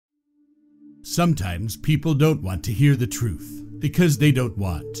Sometimes people don't want to hear the truth because they don't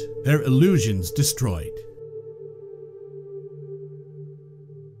want their illusions destroyed.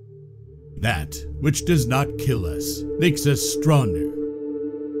 That which does not kill us makes us stronger.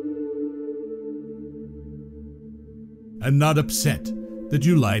 I'm not upset that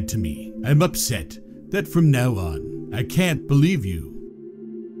you lied to me. I'm upset that from now on, I can't believe you.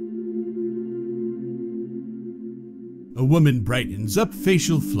 A woman brightens up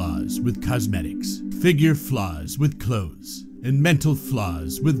facial flaws with cosmetics, figure flaws with clothes, and mental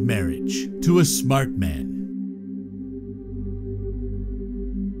flaws with marriage to a smart man.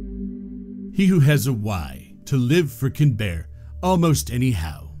 He who has a why to live for can bear almost any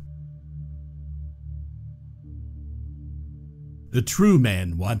how. The true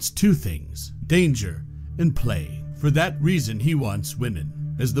man wants two things, danger and play. For that reason he wants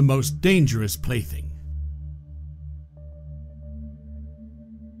women as the most dangerous plaything.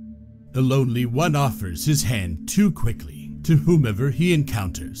 The lonely one offers his hand too quickly to whomever he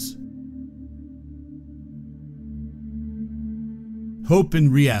encounters. Hope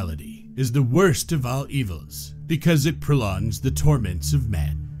in reality is the worst of all evils because it prolongs the torments of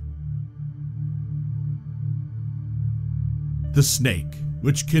man. The snake,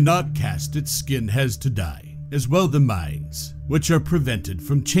 which cannot cast its skin, has to die, as well the minds, which are prevented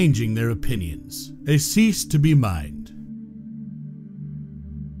from changing their opinions. They cease to be mind.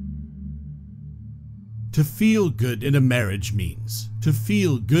 To feel good in a marriage means to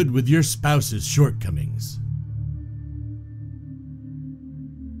feel good with your spouse's shortcomings.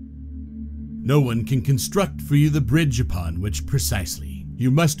 No one can construct for you the bridge upon which precisely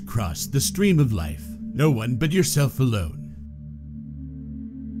you must cross the stream of life. No one but yourself alone.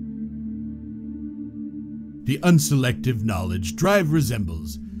 The unselective knowledge drive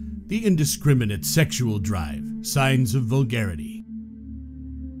resembles the indiscriminate sexual drive, signs of vulgarity.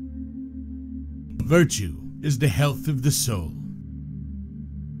 Virtue is the health of the soul.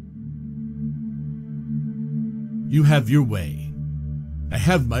 You have your way. I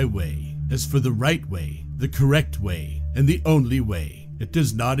have my way. As for the right way, the correct way, and the only way, it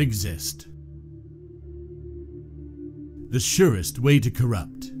does not exist. The surest way to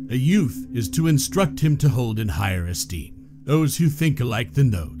corrupt a youth is to instruct him to hold in higher esteem those who think alike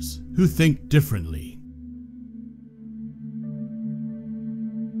than those who think differently.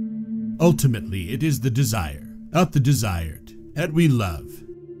 Ultimately, it is the desire, not the desired, that we love.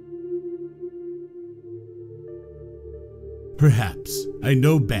 Perhaps I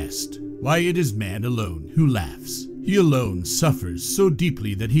know best why it is man alone who laughs. He alone suffers so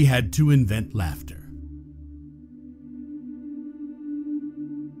deeply that he had to invent laughter.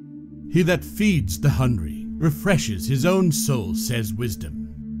 He that feeds the hungry refreshes his own soul, says wisdom.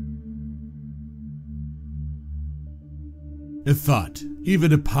 A thought,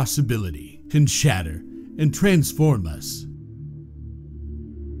 even a possibility, can shatter and transform us.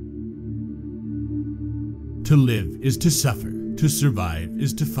 To live is to suffer. To survive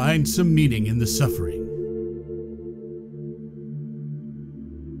is to find some meaning in the suffering.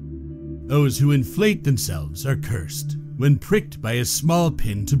 Those who inflate themselves are cursed when pricked by a small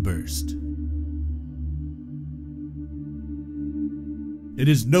pin to burst. It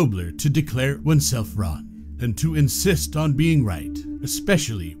is nobler to declare oneself wrong than to insist on being right,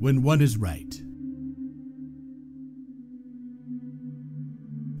 especially when one is right.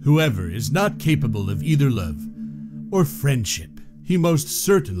 Whoever is not capable of either love or friendship, he most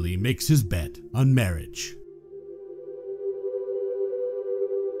certainly makes his bet on marriage.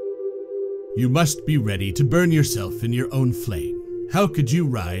 You must be ready to burn yourself in your own flame. How could you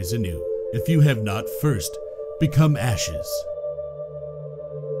rise anew if you have not first become ashes?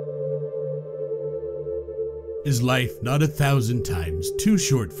 Is life not 1,000 times too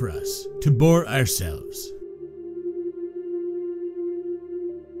short for us to bore ourselves?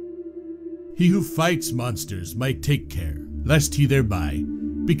 He who fights monsters might take care, lest he thereby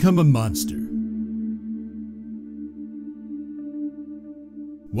become a monster.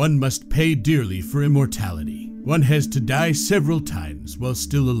 One must pay dearly for immortality. One has to die several times while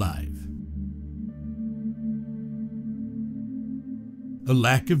still alive. A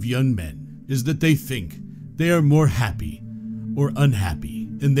lack of young men is that they think they are more happy or unhappy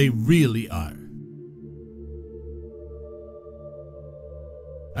than they really are.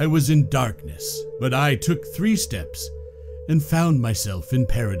 I was in darkness, but I took 3 steps and found myself in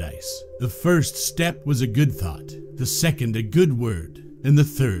paradise. The first step was a good thought, the second a good word, and the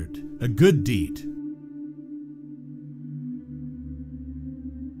third a good deed.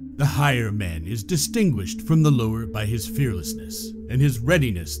 The higher man is distinguished from the lower by his fearlessness and his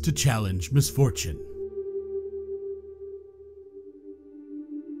readiness to challenge misfortune.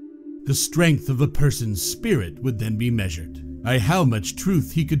 The strength of a person's spirit would then be measured by how much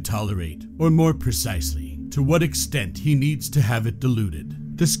truth he could tolerate, or more precisely, to what extent he needs to have it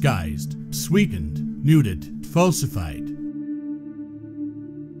diluted, disguised, sweetened, nuded, falsified.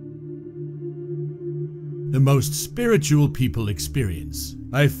 The most spiritual people experience,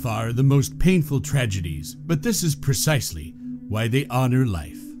 by far, the most painful tragedies, but this is precisely why they honor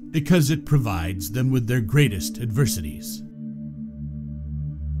life, because it provides them with their greatest adversities.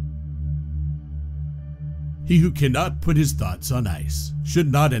 He who cannot put his thoughts on ice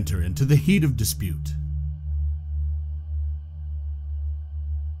should not enter into the heat of dispute.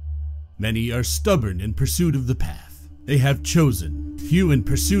 Many are stubborn in pursuit of the path they have chosen, few in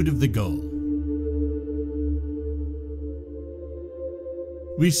pursuit of the goal.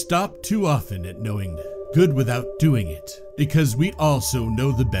 We stop too often at knowing good without doing it, because we also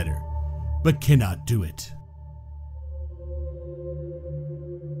know the better, but cannot do it.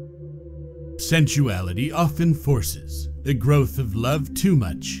 Sensuality often forces the growth of love too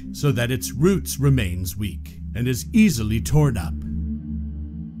much, so that its roots remains weak and is easily torn up.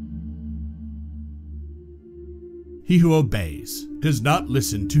 He who obeys does not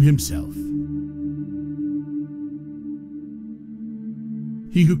listen to himself.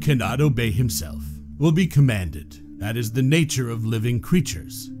 He who cannot obey himself will be commanded. That is the nature of living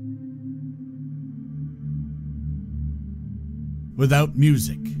creatures. Without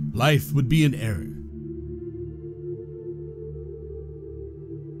music, life would be an error.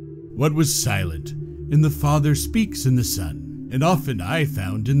 What was silent in the Father speaks in the Son, and often I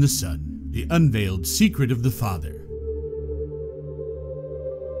found in the Son the unveiled secret of the Father.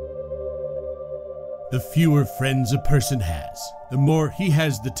 The fewer friends a person has, the more he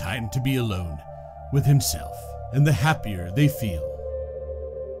has the time to be alone with himself, and the happier they feel.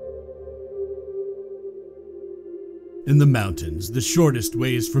 In the mountains, the shortest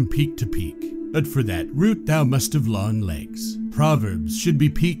way is from peak to peak, but for that route thou must have long legs. Proverbs should be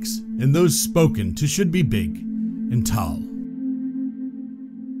peaks, and those spoken to should be big and tall.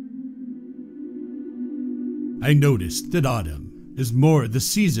 I noticed that autumn is more the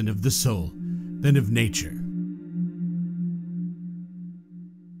season of the soul than of nature.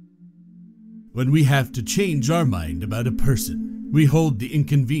 When we have to change our mind about a person, we hold the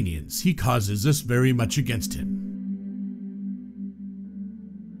inconvenience he causes us very much against him.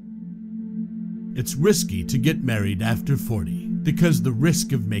 It's risky to get married after 40, because the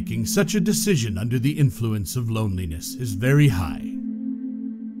risk of making such a decision under the influence of loneliness is very high.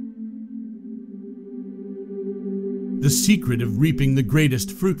 The secret of reaping the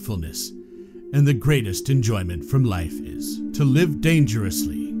greatest fruitfulness and the greatest enjoyment from life is to live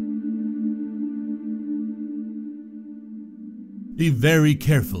dangerously. Be very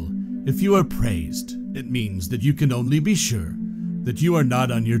careful. If you are praised, it means that you can only be sure that you are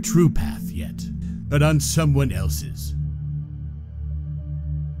not on your true path yet, but on someone else's.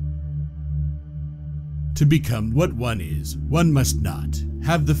 To become what one is, one must not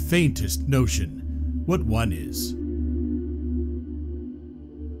have the faintest notion what one is.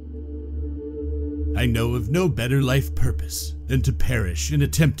 I know of no better life purpose than to perish in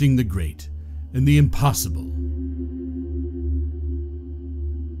attempting the great and the impossible.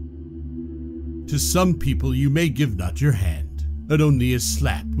 To some people you may give not your hand, but only a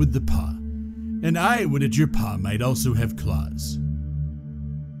slap with the paw, and I would that your paw might also have claws.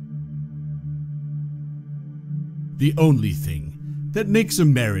 The only thing that makes a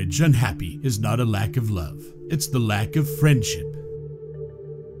marriage unhappy is not a lack of love, it's the lack of friendship.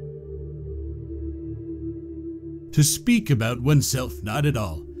 To speak about oneself not at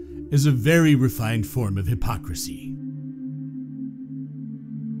all is a very refined form of hypocrisy.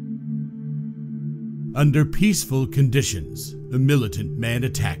 Under peaceful conditions, the militant man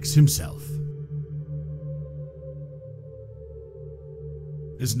attacks himself.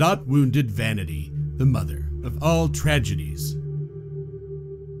 Is not wounded vanity the mother of all tragedies?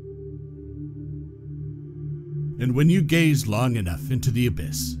 And when you gaze long enough into the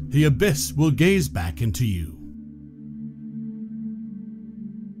abyss will gaze back into you.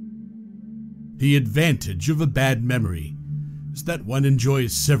 The advantage of a bad memory is that one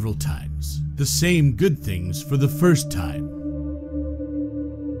enjoys several times the same good things for the first time.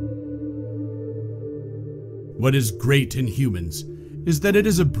 What is great in humans is that it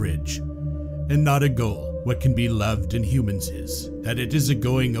is a bridge and not a goal. What can be loved in humans is that it is a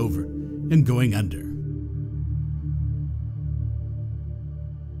going over and going under.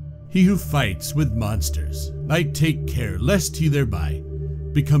 He who fights with monsters might take care lest he thereby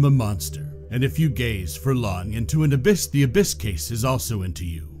become a monster. And if you gaze for long into an abyss, the abyss gazes also into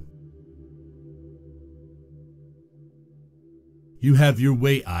you. You have your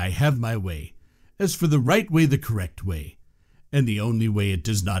way, I have my way. As for the right way, the correct way, and the only way, it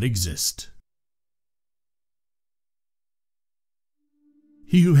does not exist.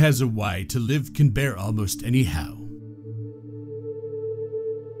 He who has a why to live can bear almost any how.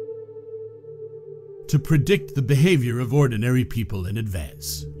 To predict the behavior of ordinary people in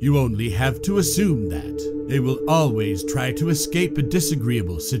advance, you only have to assume that they will always try to escape a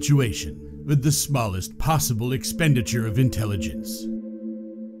disagreeable situation with the smallest possible expenditure of intelligence.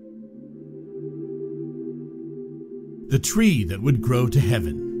 The tree that would grow to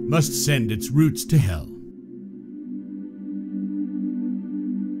heaven must send its roots to hell.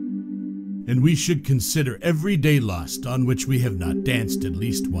 And we should consider every day lost on which we have not danced at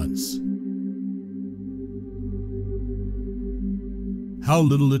least once. How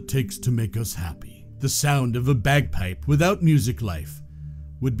little it takes to make us happy. The sound of a bagpipe without music life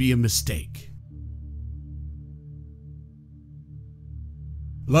would be a mistake.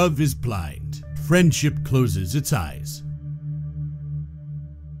 Love is blind. Friendship closes its eyes.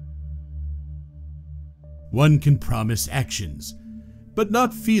 One can promise actions, but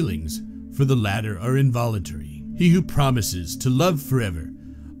not feelings, for the latter are involuntary. He who promises to love forever,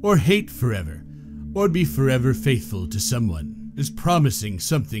 or hate forever, or be forever faithful to someone, is promising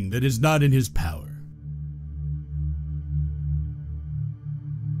something that is not in his power.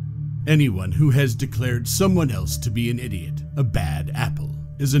 Anyone who has declared someone else to be an idiot, a bad apple,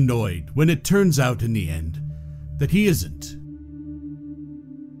 is annoyed when it turns out in the end that he isn't.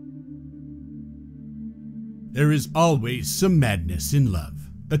 There is always some madness in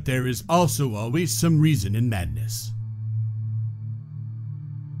love, but there is also always some reason in madness.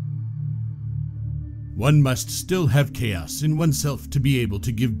 One must still have chaos in oneself to be able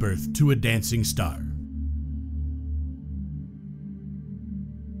to give birth to a dancing star.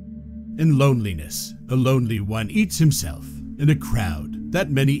 In loneliness, a lonely one eats himself. In a crowd, that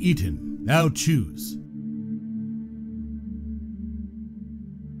many eat him. Now choose.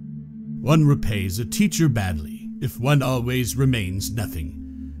 One repays a teacher badly if one always remains nothing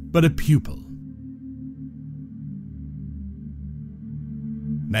but a pupil.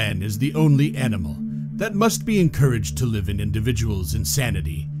 Man is the only animal that must be encouraged to live in. Individuals'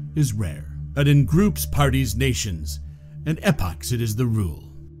 insanity is rare, but in groups, parties, nations, and epochs it is the rule.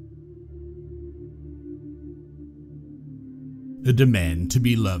 The demand to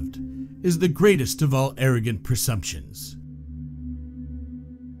be loved is the greatest of all arrogant presumptions.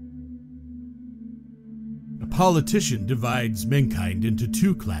 A politician divides mankind into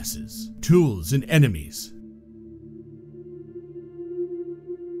two classes, tools and enemies.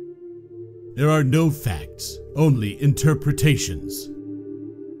 There are no facts, only interpretations.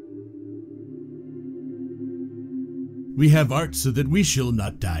 We have art so that we shall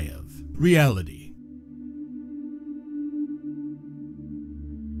not die of reality.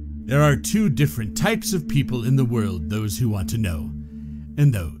 There are two different types of people in the world, those who want to know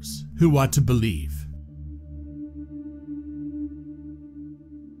and those who want to believe.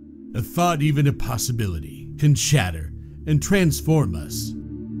 A thought, even a possibility, can shatter and transform us.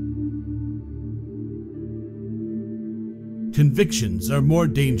 Convictions are more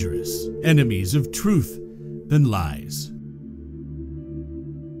dangerous enemies of truth than lies.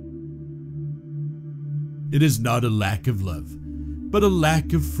 It is not a lack of love, but a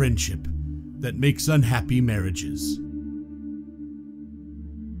lack of friendship that makes unhappy marriages.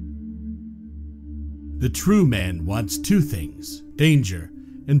 The true man wants two things, danger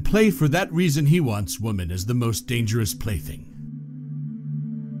and play. For that reason he wants woman as the most dangerous plaything.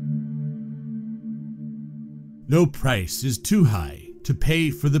 No price is too high to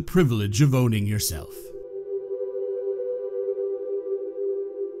pay for the privilege of owning yourself.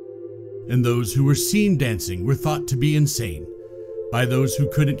 And those who were seen dancing were thought to be insane by those who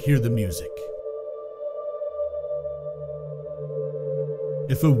couldn't hear the music.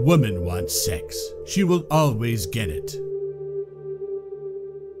 If a woman wants sex, she will always get it.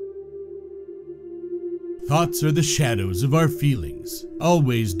 Thoughts are the shadows of our feelings,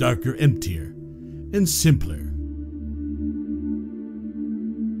 always darker, emptier, and simpler.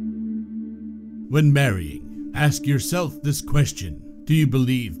 When marrying, ask yourself this question: do you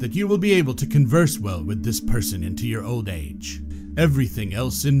believe that you will be able to converse well with this person into your old age? Everything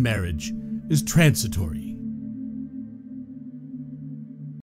else in marriage is transitory.